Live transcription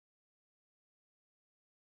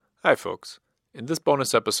Hi, folks. In this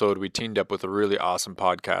bonus episode, we teamed up with a really awesome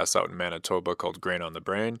podcast out in Manitoba called Grain on the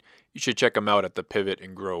Brain. You should check them out at the Pivot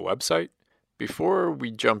and Grow website. Before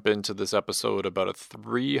we jump into this episode about a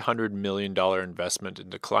 $300 million investment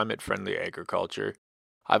into climate-friendly agriculture,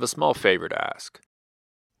 I have a small favor to ask.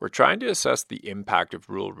 We're trying to assess the impact of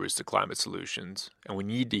rural roots to climate solutions, and we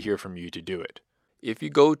need to hear from you to do it. If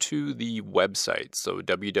you go to the website, so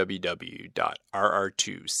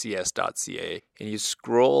www.rr2cs.ca, and you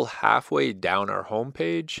scroll halfway down our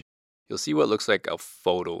homepage, you'll see what looks like a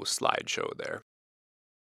photo slideshow there.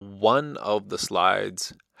 One of the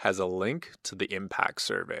slides has a link to the impact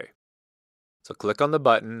survey. So click on the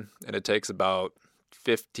button, and it takes about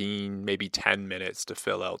 15, maybe 10 minutes to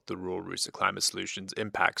fill out the Rural Roots to Climate Solutions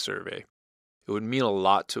impact survey. It would mean a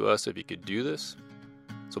lot to us if you could do this.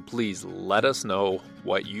 So please let us know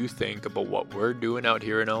what you think about what we're doing out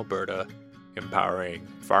here in Alberta, empowering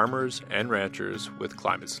farmers and ranchers with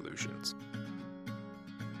climate solutions.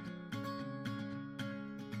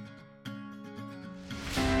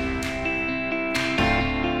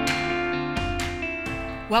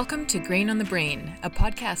 Welcome to Grain on the Brain, a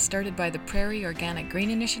podcast started by the Prairie Organic Grain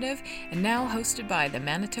Initiative and now hosted by the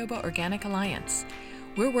Manitoba Organic Alliance.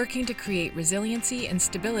 We're working to create resiliency and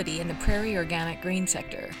stability in the prairie organic grain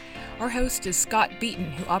sector. Our host is Scott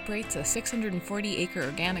Beaton, who operates a 640-acre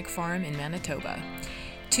organic farm in Manitoba.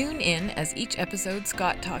 Tune in as each episode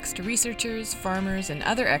Scott talks to researchers, farmers, and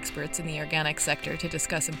other experts in the organic sector to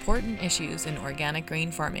discuss important issues in organic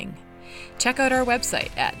grain farming. Check out our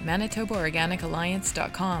website at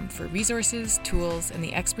manitobaorganicalliance.com for resources, tools, and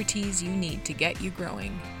the expertise you need to get you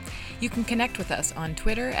growing. You can connect with us on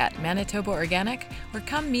Twitter at Manitoba Organic or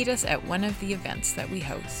come meet us at one of the events that we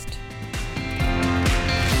host.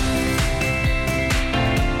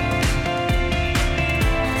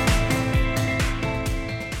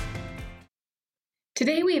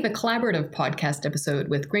 Today we have a collaborative podcast episode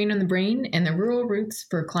with Grain on the Brain and the Rural Roots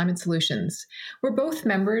for Climate Solutions. We're both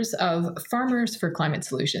members of Farmers for Climate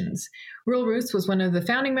Solutions. Rural Roots was one of the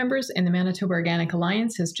founding members, and the Manitoba Organic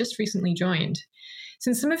Alliance has just recently joined.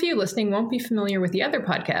 Since some of you listening won't be familiar with the other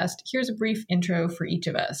podcast, here's a brief intro for each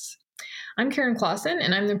of us. I'm Karen Clausen,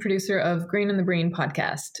 and I'm the producer of Grain on the Brain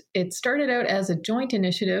podcast. It started out as a joint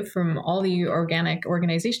initiative from all the organic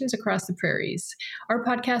organizations across the prairies. Our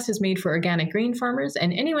podcast is made for organic grain farmers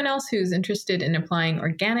and anyone else who's interested in applying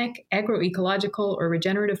organic, agroecological, or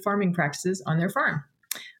regenerative farming practices on their farm.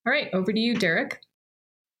 All right, over to you, Derek.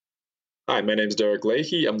 Hi, my name is Derek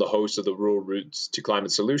Leahy. I'm the host of the Rural Roots to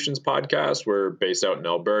Climate Solutions podcast. We're based out in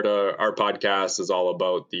Alberta. Our podcast is all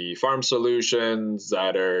about the farm solutions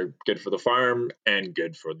that are good for the farm and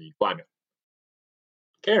good for the climate.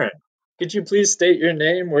 Karen, could you please state your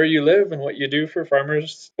name, where you live, and what you do for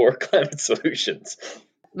Farmers for Climate Solutions?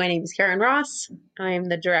 My name is Karen Ross. I'm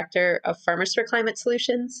the director of Farmers for Climate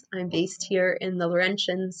Solutions. I'm based here in the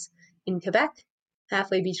Laurentians in Quebec,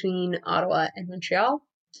 halfway between Ottawa and Montreal.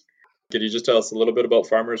 Could you just tell us a little bit about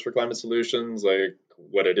Farmers for Climate Solutions, like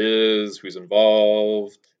what it is, who's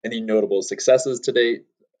involved, any notable successes to date?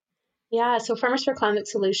 Yeah, so Farmers for Climate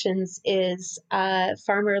Solutions is a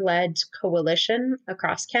farmer-led coalition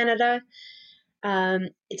across Canada.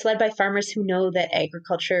 It's led by farmers who know that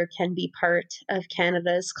agriculture can be part of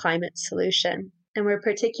Canada's climate solution. And we're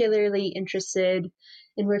particularly interested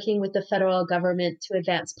in working with the federal government to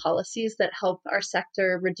advance policies that help our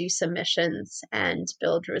sector reduce emissions and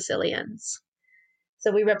build resilience.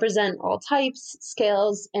 So we represent all types,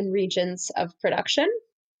 scales, and regions of production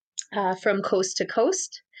from coast to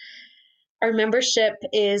coast. Our membership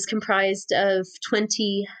is comprised of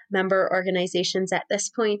 20 member organizations at this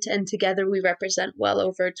point, and together we represent well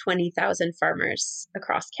over 20,000 farmers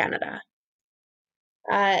across Canada.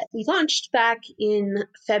 We launched back in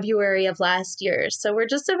February of last year, so we're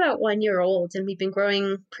just about 1 year old, and we've been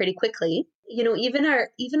growing pretty quickly. You know, even our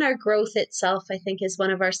growth itself, I think, is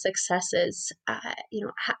one of our successes.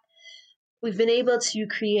 We've been able to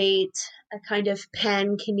create a kind of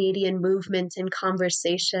pan-Canadian movement and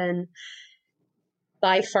conversation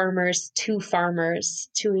by farmers to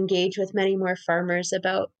engage with many more farmers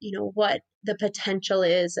about, what the potential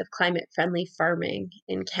is of climate-friendly farming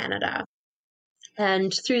in Canada.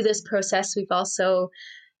 And through this process, we've also,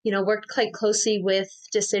 worked quite closely with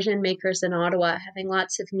decision makers in Ottawa, having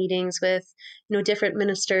lots of meetings with, different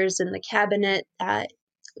ministers in the cabinet,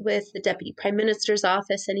 with the Deputy Prime Minister's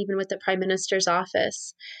office, and even with the Prime Minister's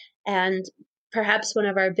office. And perhaps one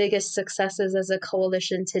of our biggest successes as a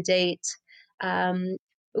coalition to date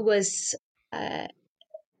was,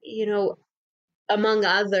 among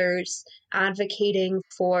others, advocating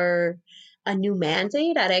for a new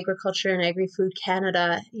mandate at Agriculture and Agri-Food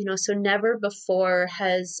Canada. So never before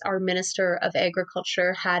has our Minister of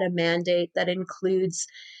Agriculture had a mandate that includes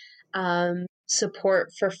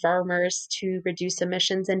support for farmers to reduce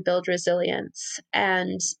emissions and build resilience.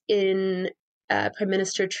 And in Prime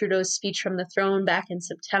Minister Trudeau's speech from the throne back in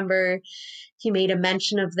September, he made a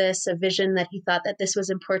mention of this, a vision that he thought that this was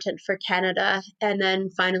important for Canada. And then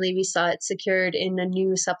finally, we saw it secured in a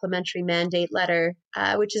new supplementary mandate letter,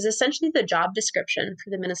 which is essentially the job description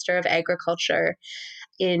for the Minister of Agriculture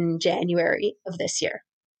in January of this year.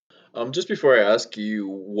 Just before I ask you,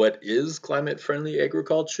 what is climate-friendly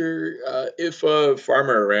agriculture? If a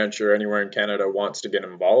farmer or rancher anywhere in Canada wants to get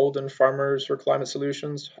involved in Farmers for Climate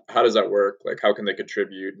Solutions, how does that work? Like, how can they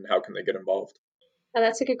contribute and how can they get involved?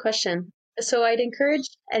 That's a good question. So I'd encourage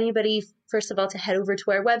anybody, first of all, to head over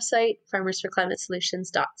to our website,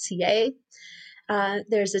 farmersforclimatesolutions.ca.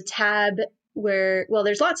 There's a tab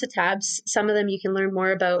there's lots of tabs. Some of them you can learn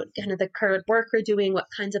more about kind of the current work we're doing, what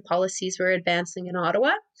kinds of policies we're advancing in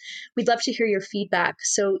Ottawa. We'd love to hear your feedback.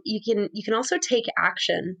 So you can also take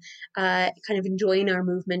action, kind of join our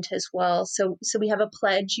movement as well. So we have a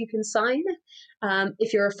pledge you can sign.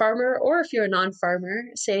 If you're a farmer or if you're a non-farmer,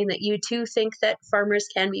 saying that you too think that farmers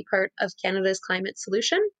can be part of Canada's climate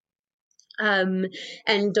solution. And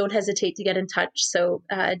don't hesitate to get in touch. So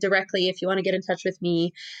directly, if you want to get in touch with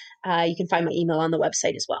me, you can find my email on the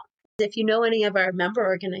website as well. If you know any of our member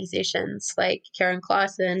organizations like Karen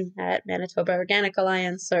Clausen at Manitoba Organic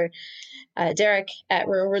Alliance or Derek at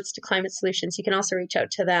Rural Roots to Climate Solutions, you can also reach out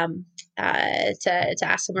to them to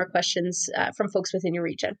ask some more questions from folks within your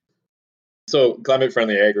region. So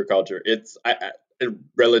climate-friendly agriculture, it's a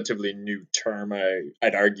relatively new term,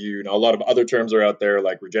 I'd argue. A lot of other terms are out there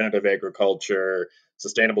like regenerative agriculture,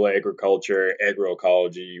 sustainable agriculture,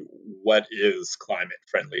 agroecology. What is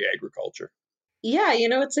climate-friendly agriculture? Yeah,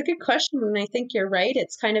 it's a good question. And I think you're right.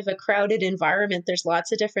 It's kind of a crowded environment. There's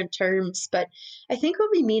lots of different terms. But I think what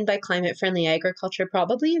we mean by climate friendly agriculture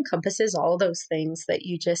probably encompasses all those things that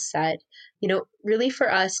you just said. Really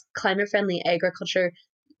for us, climate friendly agriculture,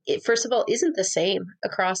 it first of all isn't the same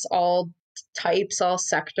across all types, all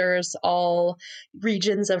sectors, all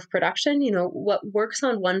regions of production. What works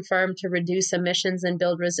on one farm to reduce emissions and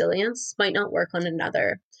build resilience might not work on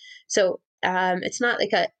another. So it's not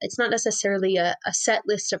necessarily a set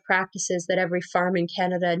list of practices that every farm in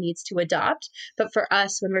Canada needs to adopt. But for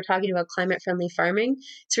us, when we're talking about climate friendly farming,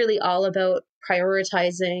 it's really all about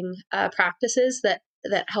prioritizing practices that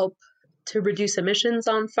help to reduce emissions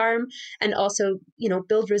on farm and also,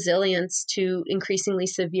 build resilience to increasingly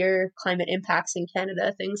severe climate impacts in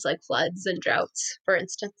Canada, things like floods and droughts, for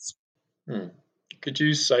instance. Could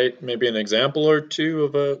you cite maybe an example or two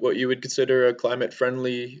of what you would consider a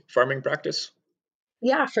climate-friendly farming practice?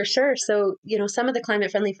 Yeah, for sure. So, some of the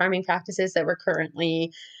climate friendly farming practices that we're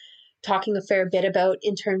currently talking a fair bit about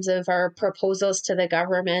in terms of our proposals to the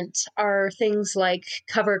government are things like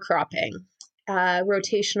cover cropping,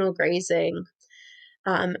 rotational grazing,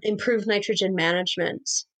 improved nitrogen management.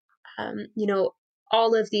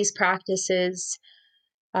 All of these practices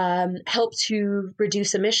help to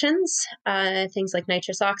reduce emissions, things like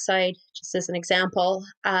nitrous oxide, just as an example,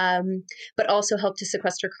 but also help to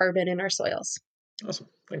sequester carbon in our soils. Awesome.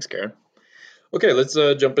 Thanks, Karen. Okay, let's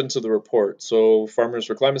jump into the report. So, Farmers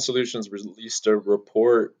for Climate Solutions released a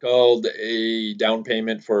report called A Down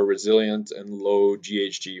Payment for a Resilient and Low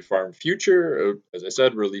GHG Farm Future, as I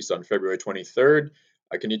said, released on February 23rd.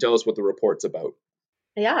 Can you tell us what the report's about?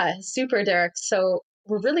 Yeah, super, Derek. So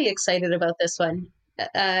we're really excited about this one.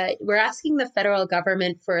 We're asking the federal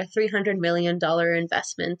government for a $300 million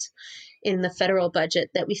investment in the federal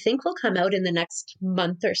budget that we think will come out in the next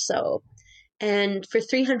month or so. And for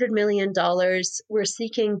 $300 million, we're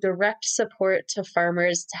seeking direct support to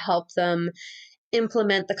farmers to help them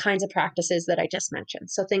implement the kinds of practices that I just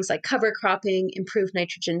mentioned. So things like cover cropping, improved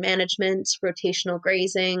nitrogen management, rotational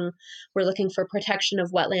grazing. We're looking for protection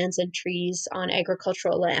of wetlands and trees on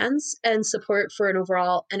agricultural lands and support for an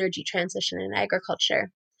overall energy transition in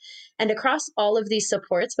agriculture. And across all of these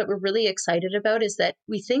supports, what we're really excited about is that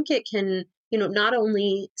we think it can, not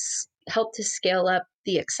only help to scale up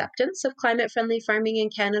the acceptance of climate-friendly farming in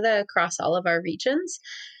Canada across all of our regions,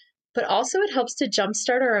 but also it helps to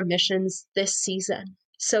jumpstart our emissions this season.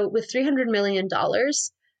 So with $300 million,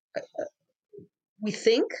 we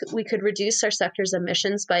think we could reduce our sector's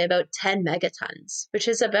emissions by about 10 megatons, which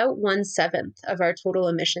is about 1/7 of our total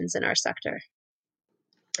emissions in our sector.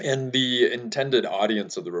 And the intended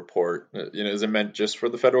audience of the report, is it meant just for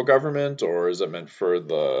the federal government or is it meant for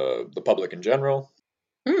the public in general?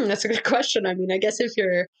 That's a good question. I mean, I guess if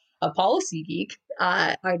you're a policy geek,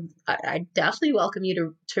 I definitely welcome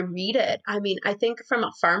you to read it. I mean, I think from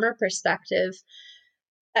a farmer perspective,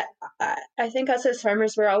 I think us as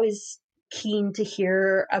farmers, we're always keen to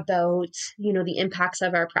hear about, the impacts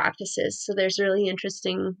of our practices. So there's really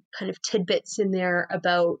interesting kind of tidbits in there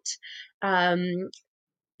about um,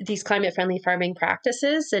 these climate friendly farming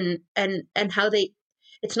practices and how they,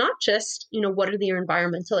 it's not just, what are the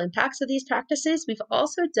environmental impacts of these practices. We've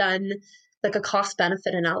also done like a cost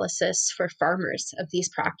benefit analysis for farmers of these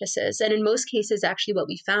practices. And in most cases, actually, what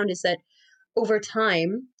we found is that over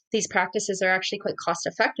time, these practices are actually quite cost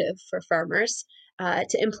effective for farmers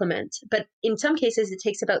to implement. But in some cases, it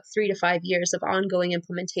takes about 3 to 5 years of ongoing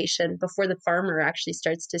implementation before the farmer actually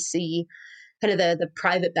starts to see kind of the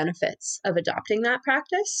private benefits of adopting that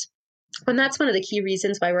practice. And that's one of the key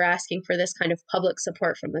reasons why we're asking for this kind of public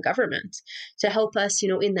support from the government to help us,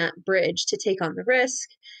 in that bridge to take on the risk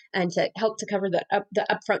and to help to cover the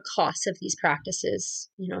upfront costs of these practices,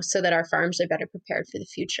 so that our farms are better prepared for the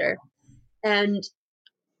future. And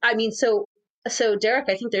I mean, so Derek,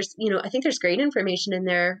 I think there's great information in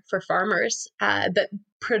there for farmers, but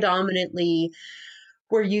predominantly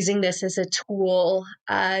we're using this as a tool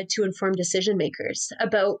to inform decision makers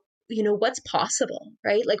about, what's possible,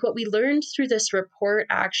 right? Like what we learned through this report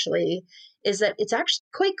actually is that it's actually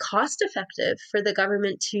quite cost effective for the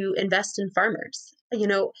government to invest in farmers.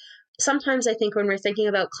 Sometimes I think when we're thinking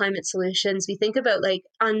about climate solutions, we think about like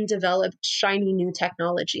undeveloped, shiny new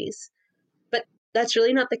technologies. But that's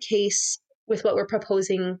really not the case with what we're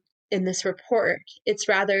proposing in this report. It's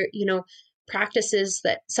rather, practices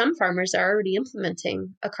that some farmers are already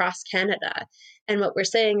implementing across Canada. And what we're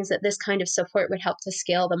saying is that this kind of support would help to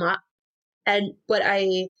scale them up. And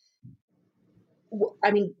I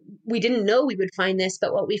mean, we didn't know we would find this,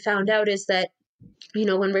 but what we found out is that,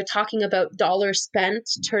 when we're talking about dollars spent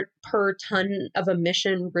per ton of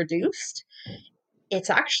emission reduced, it's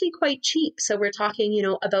actually quite cheap. So we're talking,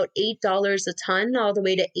 about $8 a ton all the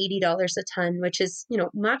way to $80 a ton, which is,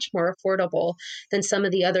 much more affordable than some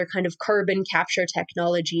of the other kind of carbon capture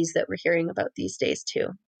technologies that we're hearing about these days too.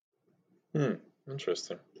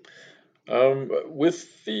 Interesting.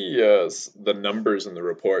 With the numbers in the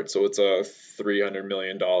report, so it's a $300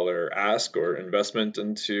 million ask or investment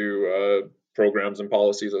into programs and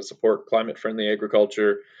policies that support climate-friendly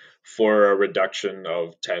agriculture for a reduction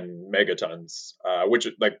of 10 megatons, which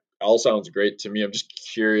like all sounds great to me. I'm just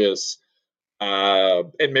curious,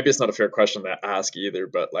 and maybe it's not a fair question to ask either,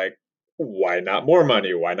 but like, why not more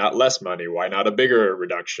money? Why not less money? Why not a bigger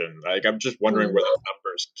reduction? Like, I'm just wondering where the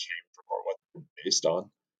numbers came from or what they're based on.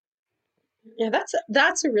 Yeah,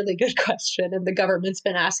 that's a really good question, and the government's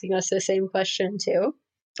been asking us the same question too.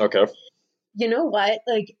 Okay. You know what?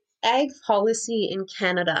 Like ag policy in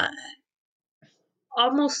Canada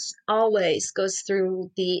almost always goes through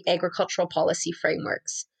the agricultural policy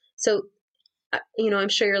frameworks. So, I'm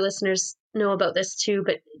sure your listeners know about this too,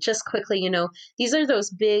 but just quickly, these are those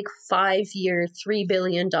big 5-year, $3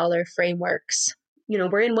 billion frameworks.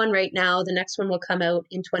 We're in one right now. The next one will come out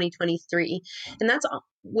in 2023. And that's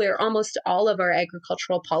where almost all of our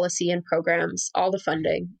agricultural policy and programs, all the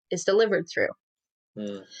funding is delivered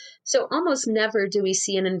through. So almost never do we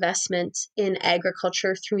see an investment in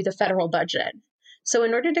agriculture through the federal budget. So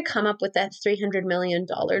in order to come up with that $300 million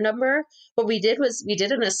number, what we did was we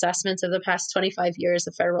did an assessment of the past 25 years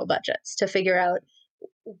of federal budgets to figure out,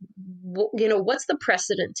 what's the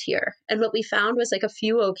precedent here? And what we found was like a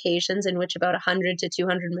few occasions in which about $100 to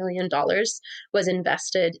 $200 million was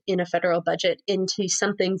invested in a federal budget into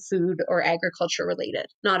something food or agriculture related,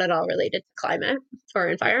 not at all related to climate or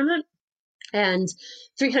environment. And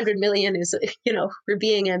 300 million is, we're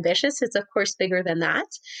being ambitious. It's of course bigger than that.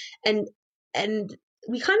 And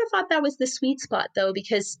we kind of thought that was the sweet spot though,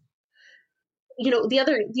 because,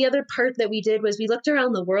 the other part that we did was we looked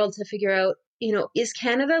around the world to figure out, is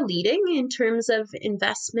Canada leading in terms of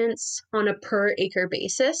investments on a per acre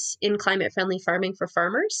basis in climate friendly farming for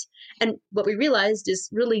farmers? And what we realized is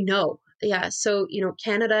really no. Yeah. So,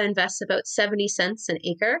 Canada invests about 70 cents an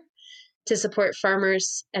acre to support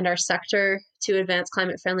farmers and our sector to advance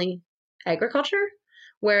climate-friendly agriculture,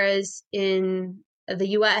 whereas in the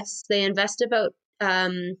U.S. they invest about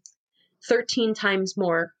 13 times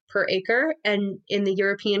more per acre, and in the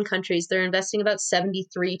European countries they're investing about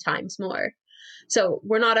 73 times more. So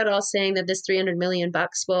we're not at all saying that this $300 million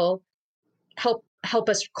will help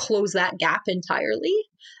us close that gap entirely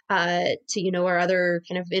to our other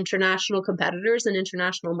kind of international competitors and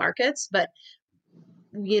international markets, but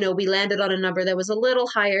we landed on a number that was a little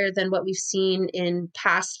higher than what we've seen in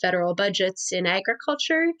past federal budgets in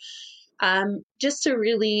agriculture, just to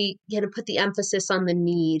really put the emphasis on the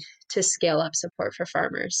need to scale up support for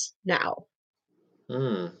farmers now.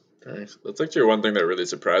 Hmm. Nice. That's actually one thing that really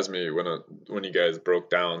surprised me when you guys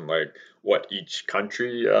broke down like what each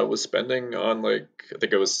country was spending on, like I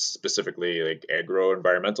think it was specifically like agro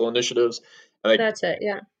environmental initiatives. Like That's it.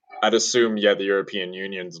 Yeah. I'd assume, yeah, the European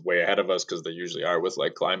Union's way ahead of us because they usually are with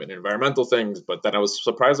like climate and environmental things. But then I was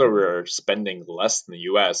surprised that we were spending less than the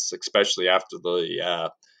U.S., especially after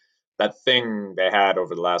the that thing they had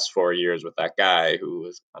over the last 4 years with that guy who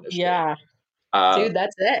was punished. Yeah. Uh, Dude,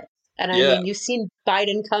 that's it. And I yeah. mean, you've seen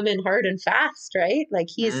Biden come in hard and fast, right? Like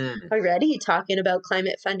he's Mm. already talking about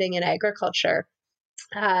climate funding in agriculture.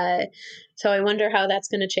 Uh, so I wonder how that's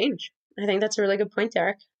going to change. I think that's a really good point,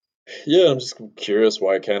 Derek. Yeah, I'm just curious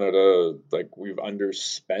why Canada, like, we've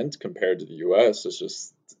underspent compared to the US. It's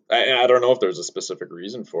just, I don't know if there's a specific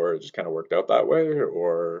reason for it. It just kind of worked out that way,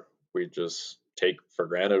 or we just take for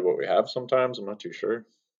granted what we have sometimes. I'm not too sure.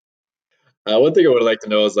 One thing I would like to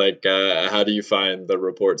know is, like, how do you find the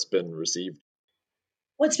report's been received?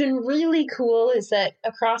 What's been really cool is that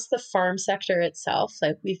across the farm sector itself,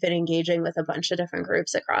 like we've been engaging with a bunch of different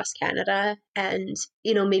groups across Canada. And,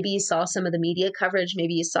 maybe you saw some of the media coverage,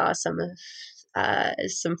 maybe you saw some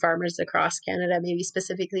farmers across Canada, maybe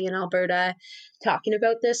specifically in Alberta, talking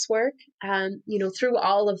about this work. Through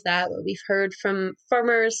all of that, what we've heard from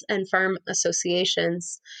farmers and farm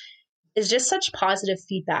associations is just such positive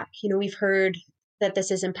feedback. We've heard that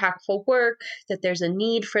this is impactful work, that there's a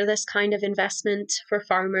need for this kind of investment for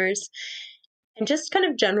farmers, and just kind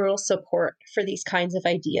of general support for these kinds of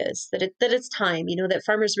ideas, that it's time, that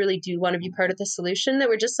farmers really do want to be part of the solution, that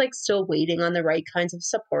we're just like still waiting on the right kinds of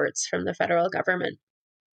supports from the federal government.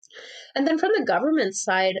 And then from the government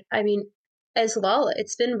side, I mean, as well,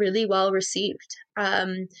 it's been really well received.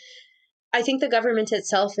 I think the government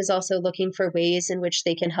itself is also looking for ways in which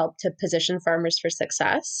they can help to position farmers for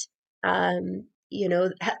success. Um, you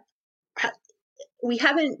know, ha- ha- we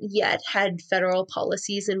haven't yet had federal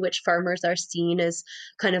policies in which farmers are seen as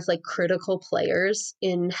kind of like critical players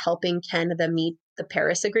in helping Canada meet the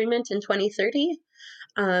Paris Agreement in 2030.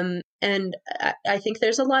 And I think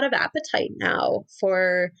there's a lot of appetite now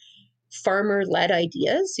for farmer led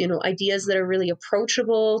ideas, ideas that are really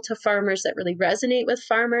approachable to farmers, that really resonate with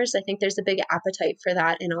farmers. I think there's a big appetite for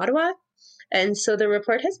that in Ottawa. And so the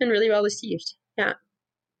report has been really well received. Yeah.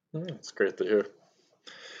 It's great to hear.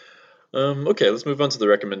 Okay, let's move on to the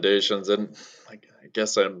recommendations. And I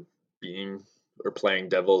guess I'm being or playing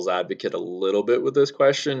devil's advocate a little bit with this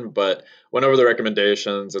question, but went over the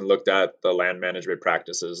recommendations and looked at the land management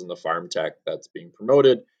practices and the farm tech that's being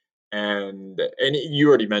promoted. And you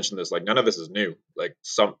already mentioned this, like none of this is new. Like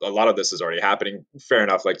a lot of this is already happening. Fair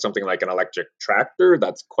enough, like something like an electric tractor,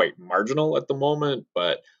 that's quite marginal at the moment,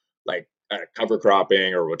 but like cover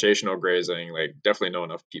cropping or rotational grazing, like definitely know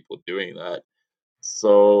enough people doing that.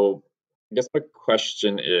 So I guess my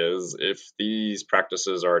question is if these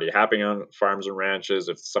practices are already happening on farms and ranches,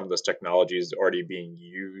 if some of this technology is already being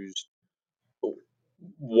used,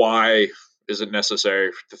 why is it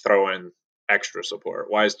necessary to throw in extra support?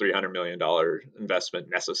 Why is $300 million investment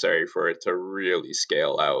necessary for it to really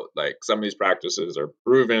scale out? Like some of these practices are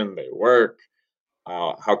proven, they work.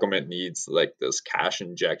 How come it needs like this cash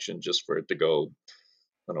injection just for it to go,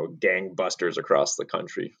 I don't know, gangbusters across the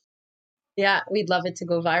country? Yeah, we'd love it to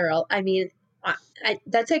go viral. I mean,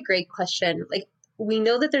 that's a great question. Like, we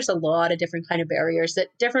know that there's a lot of different kind of barriers that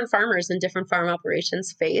different farmers and different farm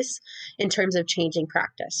operations face in terms of changing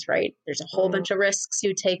practice, right? There's a whole Mm, bunch of risks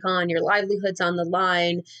you take on, your livelihood's on the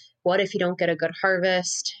line. What if you don't get a good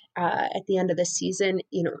harvest at the end of the season?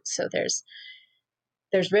 So there's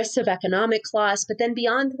risks of economic loss, but then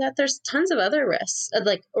beyond that, there's tons of other risks,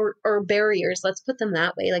 like or barriers. Let's put them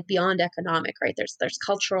that way, like beyond economic, right? There's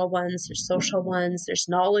cultural ones, there's social ones, there's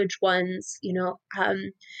knowledge ones.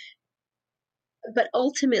 But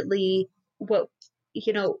ultimately, what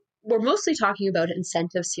we're mostly talking about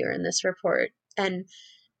incentives here in this report, and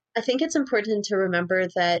I think it's important to remember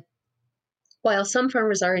that while some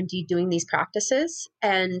farmers are indeed doing these practices,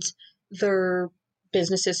 and their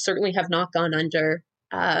businesses certainly have not gone under,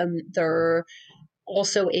 they're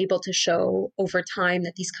also able to show over time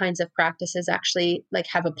that these kinds of practices actually like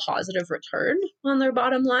have a positive return on their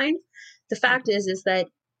bottom line. The fact is that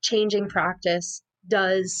changing practice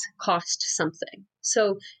does cost something.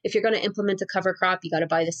 So if you're going to implement a cover crop, you got to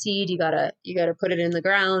buy the seed, you got to put it in the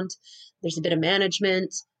ground. There's a bit of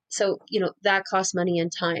management. So, that costs money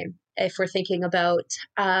and time. If we're thinking about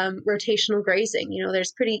rotational grazing,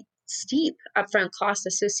 there's pretty steep upfront costs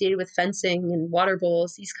associated with fencing and water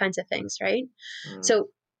bowls, these kinds of things, right? mm, So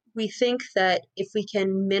we think that if we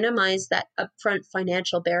can minimize that upfront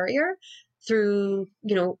financial barrier through,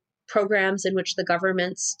 programs in which the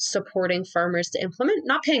government's supporting farmers to implement,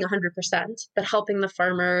 not paying 100%, but helping the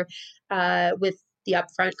farmer with the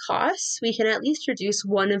upfront costs, we can at least reduce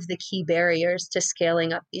one of the key barriers to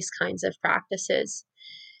scaling up these kinds of practices.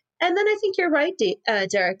 And then I think you're right,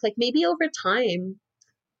 Derek, like maybe over time,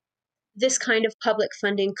 this kind of public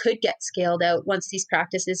funding could get scaled out once these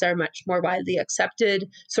practices are much more widely accepted,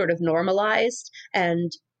 sort of normalized,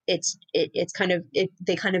 and they kind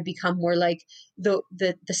of become more like the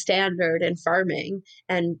standard in farming.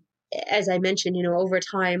 And as I mentioned, over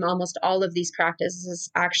time, almost all of these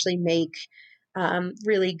practices actually make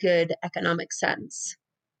really good economic sense.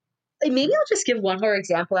 Maybe I'll just give one more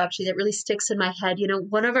example actually that really sticks in my head.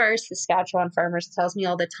 One of our Saskatchewan farmers tells me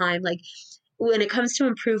all the time, like, when it comes to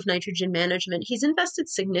improved nitrogen management, he's invested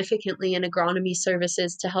significantly in agronomy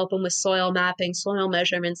services to help him with soil mapping, soil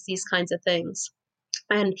measurements, these kinds of things.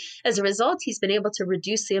 And as a result, he's been able to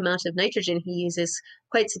reduce the amount of nitrogen he uses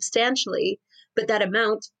quite substantially, but that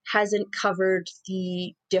amount hasn't covered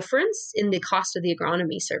the difference in the cost of the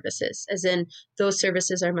agronomy services, as in those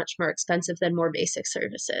services are much more expensive than more basic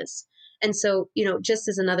services. And so, just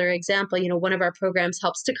as another example, one of our programs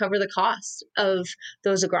helps to cover the cost of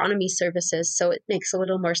those agronomy services. So it makes a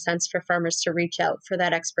little more sense for farmers to reach out for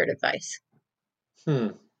that expert advice.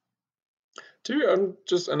 I'm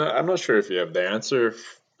not sure if you have the answer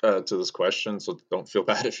to this question, so don't feel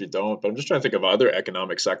bad if you don't, but I'm just trying to think of other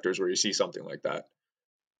economic sectors where you see something like that,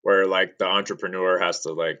 where like the entrepreneur has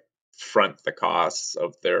to like front the costs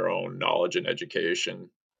of their own knowledge and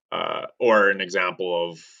education, or an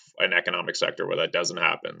example of an economic sector where that doesn't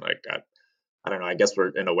happen. Like, I don't know, I guess we're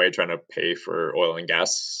in a way trying to pay for oil and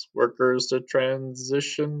gas workers to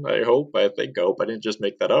transition. I think, I didn't just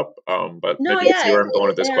make that up. But No, maybe you see yeah, where I'm going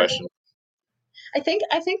with this question. I think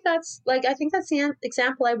that's the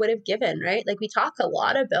example I would have given, right? Like, we talk a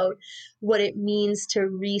lot about what it means to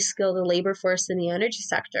reskill the labor force in the energy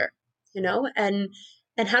sector,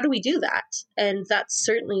 and how do we do that? And that's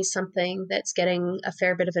certainly something that's getting a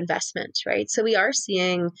fair bit of investment, right? So we are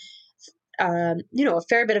seeing, a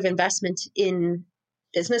fair bit of investment in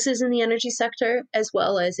businesses in the energy sector, as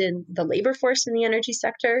well as in the labor force in the energy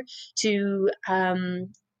sector, to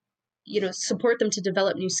support them to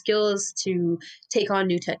develop new skills, to take on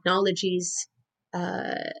new technologies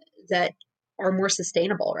that are more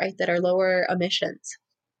sustainable, right? That are lower emissions.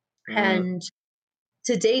 And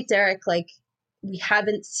to date, Derek, like, we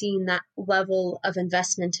haven't seen that level of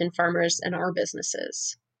investment in farmers and our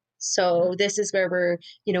businesses. So this is where we're,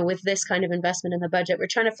 with this kind of investment in the budget, we're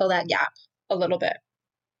trying to fill that gap a little bit.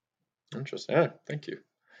 Interesting. Yeah, thank you.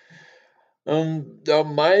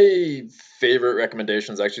 My favorite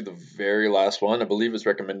recommendation is actually the very last one. I believe it's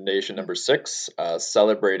recommendation number 6,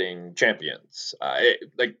 celebrating champions.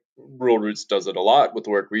 Like Rural Roots does it a lot with the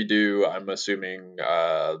work we do. I'm assuming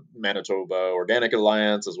Manitoba Organic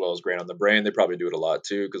Alliance, as well as Grain on the Brain, they probably do it a lot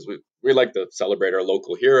too, because we like to celebrate our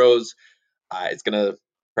local heroes. It's going to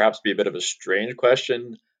perhaps be a bit of a strange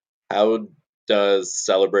question. How does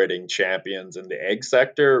celebrating champions in the egg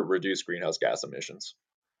sector reduce greenhouse gas emissions?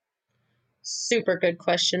 Super good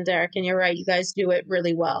question, Derek. And you're right, you guys do it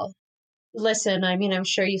really well. Listen, I mean, I'm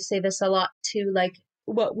sure you say this a lot too. Like,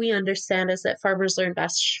 what we understand is that farmers learn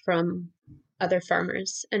best from other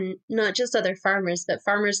farmers, and not just other farmers, but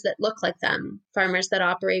farmers that look like them, farmers that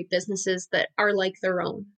operate businesses that are like their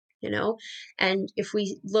own, And if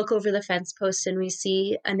we look over the fence post and we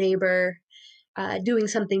see a neighbor doing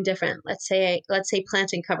something different, let's say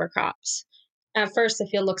planting cover crops. At first, the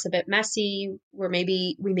field looks a bit messy, or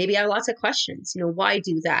we maybe have lots of questions. Why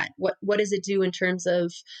do that? What does it do in terms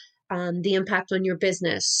of the impact on your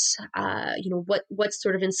business? What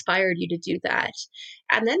sort of inspired you to do that?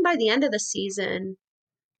 And then by the end of the season,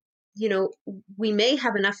 we may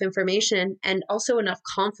have enough information and also enough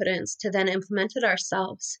confidence to then implement it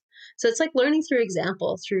ourselves. So it's like learning through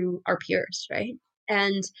example through our peers, right?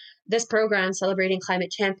 And this program, Celebrating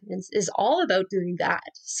Climate Champions, is all about doing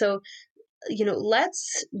that. So,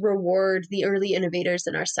 let's reward the early innovators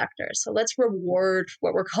in our sector. So let's reward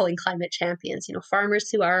what we're calling climate champions, farmers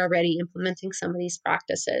who are already implementing some of these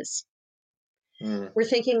practices. We're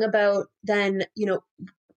thinking about then,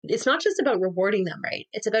 it's not just about rewarding them, right?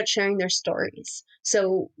 It's about sharing their stories.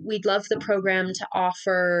 So we'd love the program to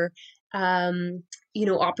offer,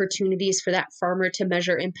 opportunities for that farmer to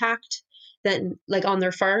measure impact. then like on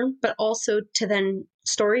their farm, but also to then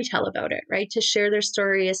story tell about it, right? To share their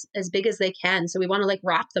story as big as they can. So we want to like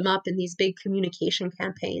wrap them up in these big communication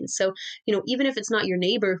campaigns. So, even if it's not your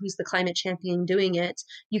neighbor who's the climate champion doing it,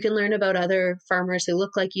 you can learn about other farmers who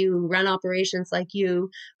look like you, run operations like you,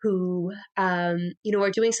 who, are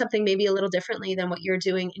doing something maybe a little differently than what you're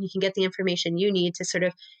doing. And you can get the information you need to sort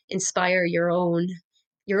of inspire your own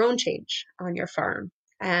change on your farm.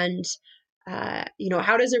 And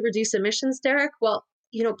how does it reduce emissions, Derek? Well,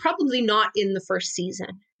 probably not in the first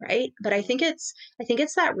season, right? But I think it's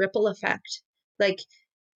that ripple effect, like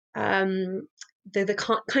the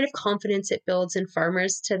kind of confidence it builds in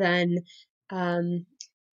farmers to then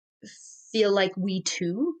feel like we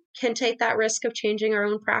too can take that risk of changing our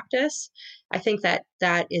own practice. I think that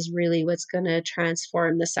is really what's going to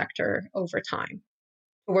transform the sector over time,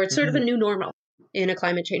 where it's sort of a new normal in a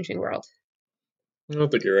climate changing world. I don't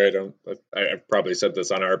think you're right. I've probably said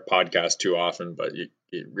this on our podcast too often, but you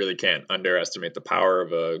really can't underestimate the power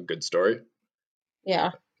of a good story.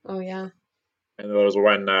 Yeah. Oh, yeah. And there was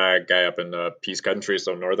one guy up in Peace Country,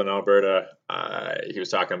 so northern Alberta. He was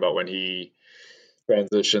talking about when he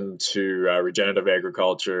transitioned to regenerative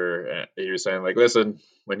agriculture. He was saying, like, listen,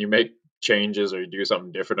 when you make changes or you do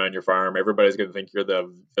something different on your farm, everybody's going to think you're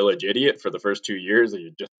the village idiot for the first 2 years, and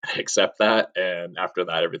you just accept that, and after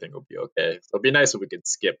that everything will be okay. So it'd be nice if we could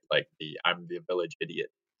skip like the I'm the village idiot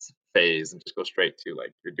phase and just go straight to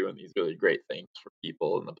like you're doing these really great things for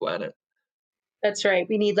people and the planet. That's right.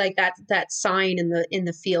 We need like that sign in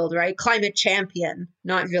the field, right? Climate champion,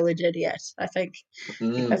 not village idiot. I think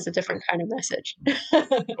that's a different kind of message.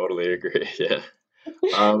 Totally agree.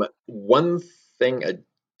 Yeah. One thing I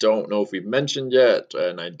don't know if we've mentioned yet,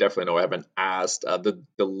 and I definitely know I haven't asked, the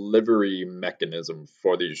delivery mechanism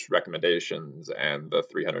for these recommendations and the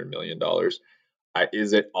 $300 million.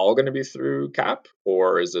 Is it all going to be through CAP,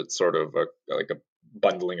 or is it sort of like a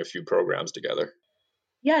bundling a few programs together?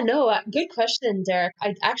 Yeah, no, good question, Derek.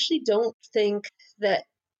 I actually don't think that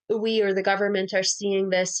we or the government are seeing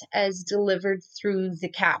this as delivered through the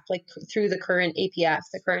CAP, like through the current APF,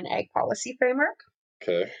 the current Ag Policy Framework.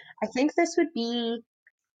 Okay. I think this would be,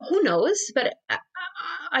 who knows, but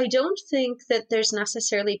I don't think that there's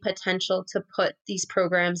necessarily potential to put these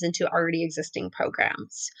programs into already existing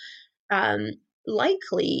programs.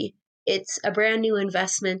 Likely, it's a brand new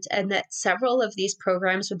investment, and that several of these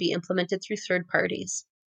programs would be implemented through third parties.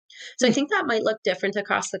 So I think that might look different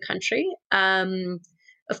across the country.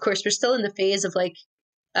 Of course, we're still in the phase of like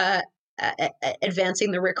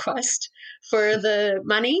advancing the request for the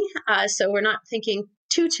money. So we're not thinking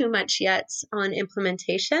too much yet on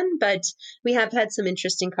implementation, but we have had some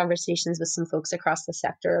interesting conversations with some folks across the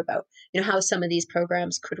sector about, how some of these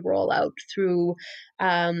programs could roll out through,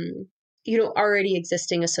 already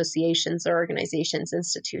existing associations or organizations,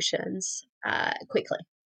 institutions quickly.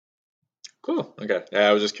 Cool. Okay. Yeah,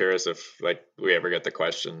 I was just curious if like we ever get the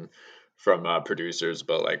question from producers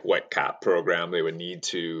about like what CAP program they would need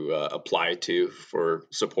to apply to for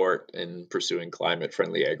support in pursuing climate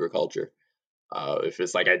friendly agriculture. If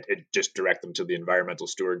it's like I just direct them to the environmental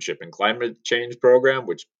stewardship and climate change program,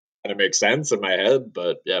 which kind of makes sense in my head,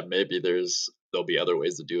 but yeah, maybe there'll be other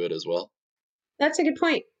ways to do it as well. That's a good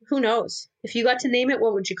point. Who knows? If you got to name it,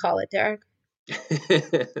 what would you call it, Derek?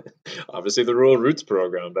 Obviously the Rural Roots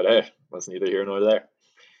program, but hey, that's neither here nor there.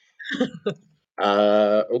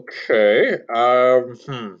 Okay.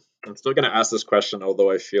 I'm still going to ask this question,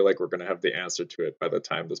 although I feel like we're going to have the answer to it by the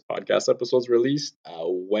time this podcast episode's released.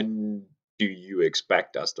 When do you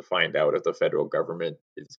expect us to find out if the federal government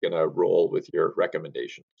is going to roll with your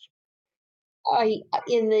recommendations?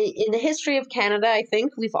 In the history of Canada, I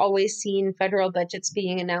think we've always seen federal budgets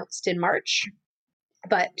being announced in March.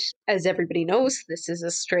 But as everybody knows, this is a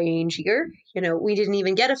strange year. We didn't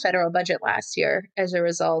even get a federal budget last year as a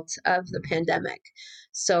result of the pandemic.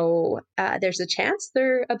 So there's a chance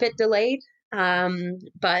they're a bit delayed.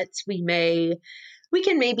 But we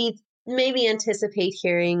can maybe anticipate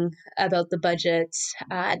hearing about the budget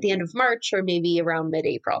at the end of March or maybe around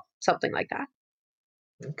mid-April, something like that.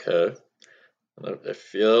 Okay. I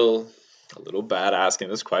feel a little bad asking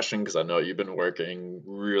this question because I know you've been working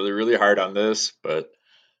really, really hard on this, but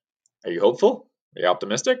are you hopeful? Are you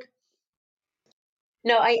optimistic?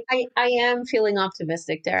 No, I am feeling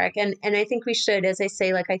optimistic, Derek. And I think we should, as I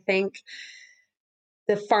say, like, I think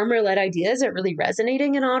the farmer-led ideas are really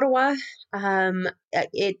resonating in Ottawa.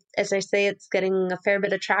 As I say, it's getting a fair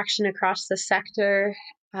bit of traction across the sector.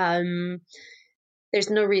 There's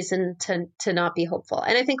no reason to not be hopeful.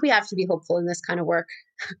 And I think we have to be hopeful in this kind of work.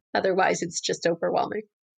 Otherwise, it's just overwhelming.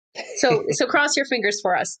 So cross your fingers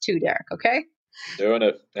for us too, Derek, okay? Doing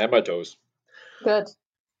it. And my toes. Good.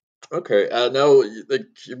 Okay. Now, like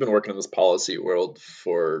you've been working in this policy world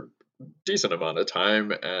for a decent amount of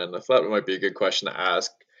time, and I thought it might be a good question to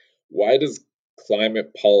ask. Why does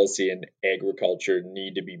climate policy and agriculture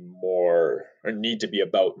need to be more, or need to be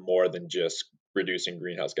about more than just reducing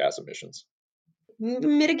greenhouse gas emissions?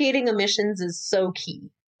 Mitigating emissions is so key,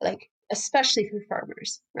 like especially for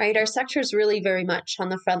farmers, right? Our sector is really very much on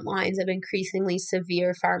the front lines of increasingly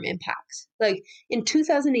severe farm impacts. Like in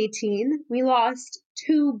 2018, we lost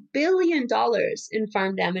 $2 billion in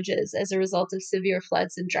farm damages as a result of severe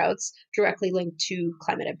floods and droughts directly linked to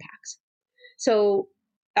climate impacts. So,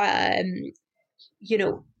 um, you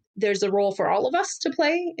know, there's a role for all of us to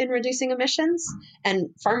play in reducing emissions, and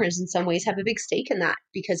farmers in some ways have a big stake in that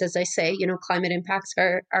because, as I say, climate impacts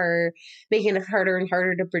are making it harder and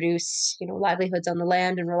harder to produce livelihoods on the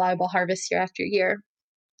land and reliable harvests year after year.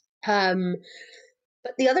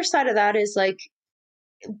 But the other side of that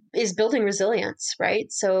is building resilience,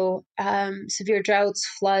 right? So severe droughts,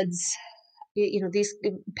 floods, these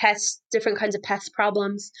pests, different kinds of pest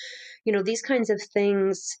problems, these kinds of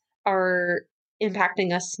things are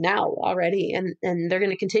impacting us now already, and they're going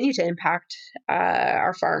to continue to impact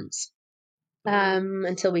our farms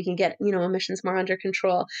until we can get emissions more under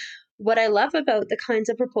control. What I love about the kinds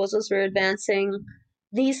of proposals we're advancing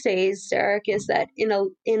these days, Derek, is that in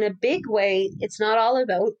a big way, it's not all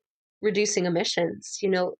about reducing emissions.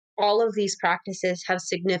 All of these practices have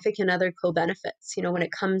significant other co-benefits. When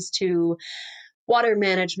it comes to water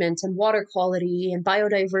management and water quality and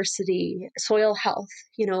biodiversity, soil health,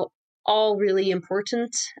 all really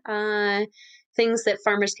important things that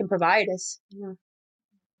farmers can provide as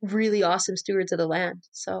really awesome stewards of the land.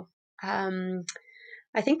 So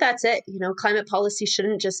I think that's it. Climate policy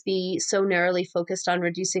shouldn't just be so narrowly focused on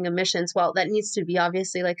reducing emissions. Well, that needs to be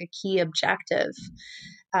obviously like a key objective.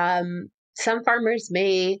 Some farmers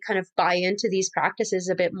may kind of buy into these practices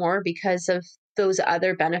a bit more because of those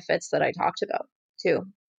other benefits that I talked about too.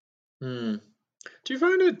 Hmm. Do you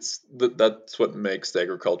find that's what makes the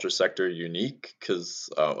agriculture sector unique? Because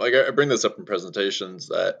like I bring this up in presentations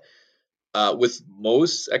that with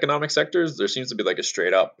most economic sectors, there seems to be like a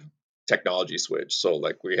straight up technology switch. So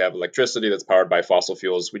like we have electricity that's powered by fossil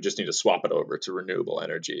fuels. We just need to swap it over to renewable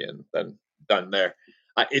energy, and then done there.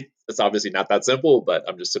 It's obviously not that simple, but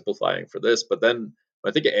I'm just simplifying for this. But then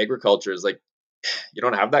when I think of agriculture, is like you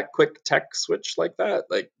don't have that quick tech switch like that.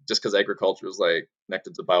 Like just because agriculture is like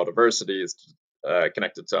connected to biodiversity, it's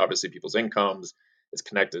connected to obviously people's incomes. It's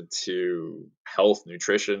connected to health,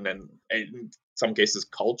 nutrition, and in some cases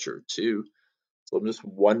culture too. So I'm just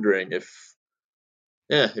wondering if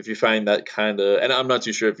you find that kind of, and I'm not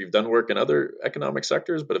too sure if you've done work in other economic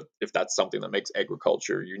sectors, but if that's something that makes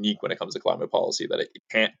agriculture unique when it comes to climate policy, that it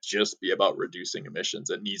can't just be about reducing emissions.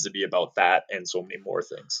 It needs to be about that and so many more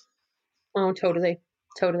things. Oh, totally.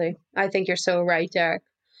 Totally. I think you're so right, Derek.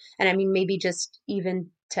 And I mean, maybe just even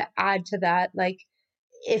to add to that, like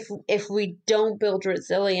if we don't build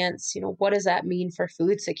resilience, what does that mean for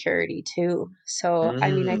food security too? So,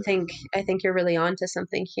 I mean, I Mm, think I think you're really onto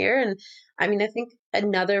something here. And I mean, I think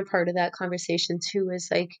another part of that conversation too is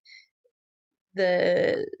like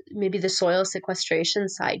the maybe the soil sequestration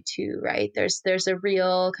side too, right? There's a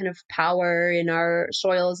real kind of power in our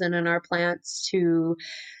soils and in our plants to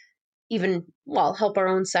even help our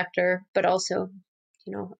own sector, but also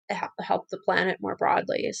help the planet more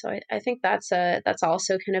broadly. So I think that's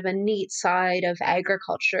also kind of a neat side of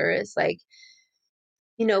agriculture is like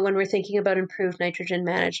when we're thinking about improved nitrogen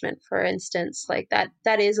management, for instance, like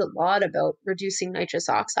that is a lot about reducing nitrous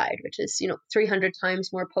oxide, which is 300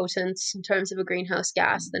 times more potent in terms of a greenhouse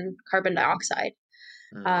gas than carbon dioxide.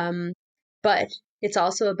 mm, um, but it's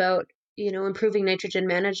also about improving nitrogen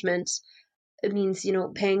management. It means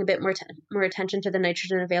paying a bit more attention to the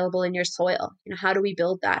nitrogen available in your soil. How do we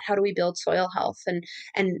build that? How do we build soil health? And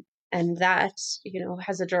that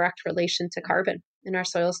has a direct relation to carbon in our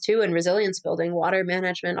soils too, and resilience building, water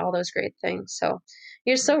management, all those great things. So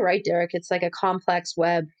you're so right, Derek. It's like a complex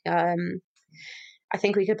web. I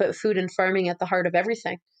think we could put food and farming at the heart of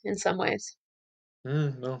everything in some ways.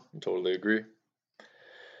 no, I totally agree.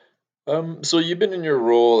 So you've been in your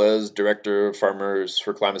role as director of farmers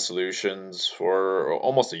for climate solutions for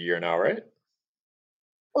almost a year now, right?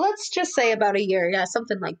 Let's just say about a year, yeah,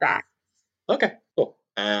 something like that. Okay, cool.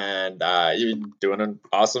 And you're doing an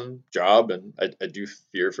awesome job, and I do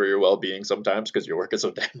fear for your well-being sometimes because you're working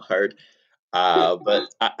so damn hard. But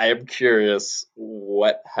I am curious,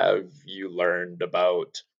 what have you learned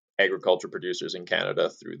about agriculture producers in Canada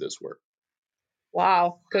through this work?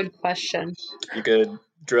 Wow, good question. You could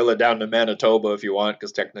drill it down to Manitoba if you want,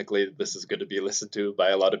 because technically this is going to be listened to by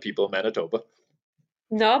a lot of people in Manitoba.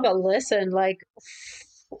 No, but listen, like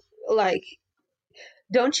like,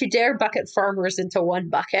 don't you dare bucket farmers into one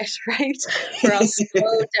bucket, right? We're all so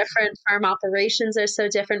different. Farm operations are so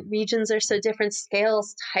different. Regions are so different.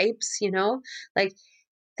 Scales, types, like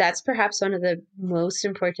that's perhaps one of the most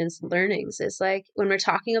important learnings is like when we're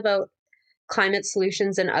talking about climate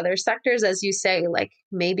solutions in other sectors, as you say, like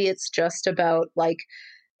maybe it's just about like,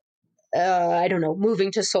 I don't know,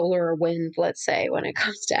 moving to solar or wind, let's say, when it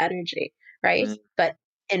comes to energy, right? Mm. But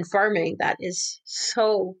in farming, that is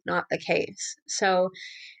so not the case. So,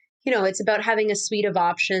 it's about having a suite of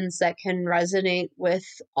options that can resonate with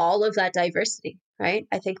all of that diversity, right?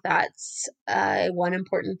 I think that's one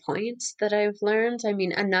important point that I've learned. I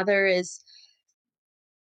mean, another is,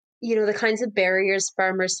 the kinds of barriers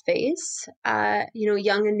farmers face.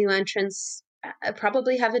 Young and new entrants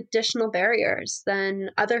probably have additional barriers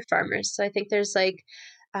than other farmers. So I think there's like,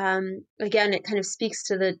 again, it kind of speaks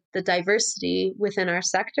to the diversity within our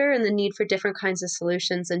sector and the need for different kinds of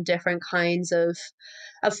solutions and different kinds of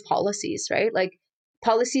policies, right? Like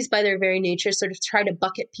policies by their very nature sort of try to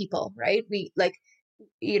bucket people, right? We like,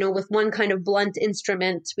 with one kind of blunt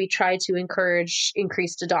instrument, we try to encourage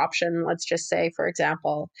increased adoption, let's just say, for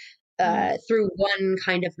example, through one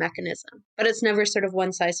kind of mechanism. But it's never sort of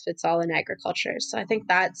one size fits all in agriculture. So I think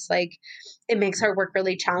that's like, it makes our work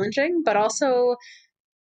really challenging, but also,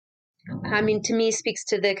 I mean, to me, speaks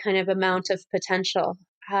to the kind of amount of potential.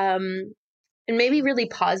 And maybe really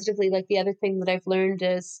positively, like the other thing that I've learned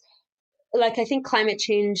is, like, I think climate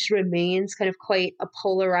change remains kind of quite a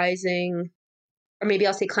polarizing, or maybe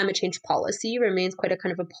I'll say climate change policy remains quite a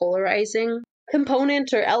kind of a polarizing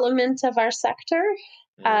component or element of our sector.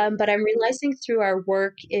 But I'm realizing through our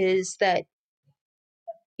work is that,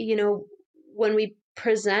 when we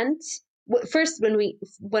present, first,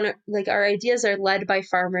 when our ideas are led by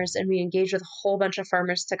farmers and we engage with a whole bunch of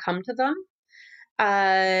farmers to come to them,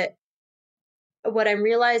 what I'm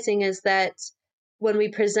realizing is that when we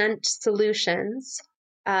present solutions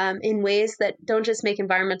in ways that don't just make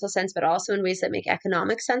environmental sense, but also in ways that make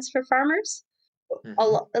economic sense for farmers,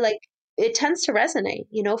 like it tends to resonate.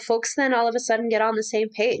 Folks then all of a sudden get on the same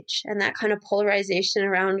page, and that kind of polarization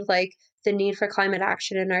around like the need for climate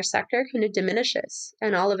action in our sector kind of diminishes.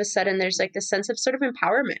 And all of a sudden there's like this sense of sort of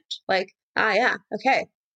empowerment, like, yeah, okay,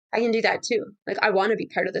 I can do that too. Like I want to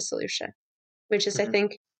be part of the solution, which is, I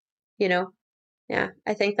think, yeah,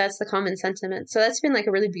 I think that's the common sentiment. So that's been like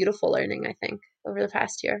a really beautiful learning, I think, over the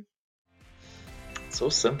past year. So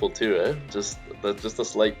simple too, eh? Just a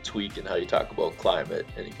slight tweak in how you talk about climate,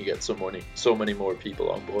 and you can get so many more people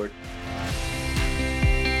on board.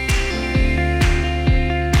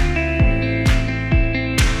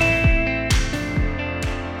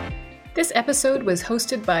 This episode was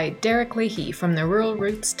hosted by Derek Leahy from the Rural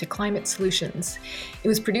Roots to Climate Solutions. It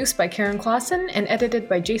was produced by Karen Clausen and edited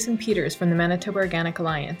by Jason Peters from the Manitoba Organic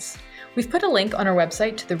Alliance. We've put a link on our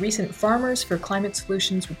website to the recent Farmers for Climate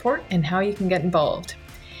Solutions report and how you can get involved.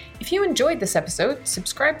 If you enjoyed this episode,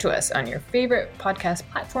 subscribe to us on your favorite podcast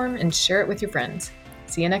platform and share it with your friends.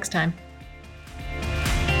 See you next time.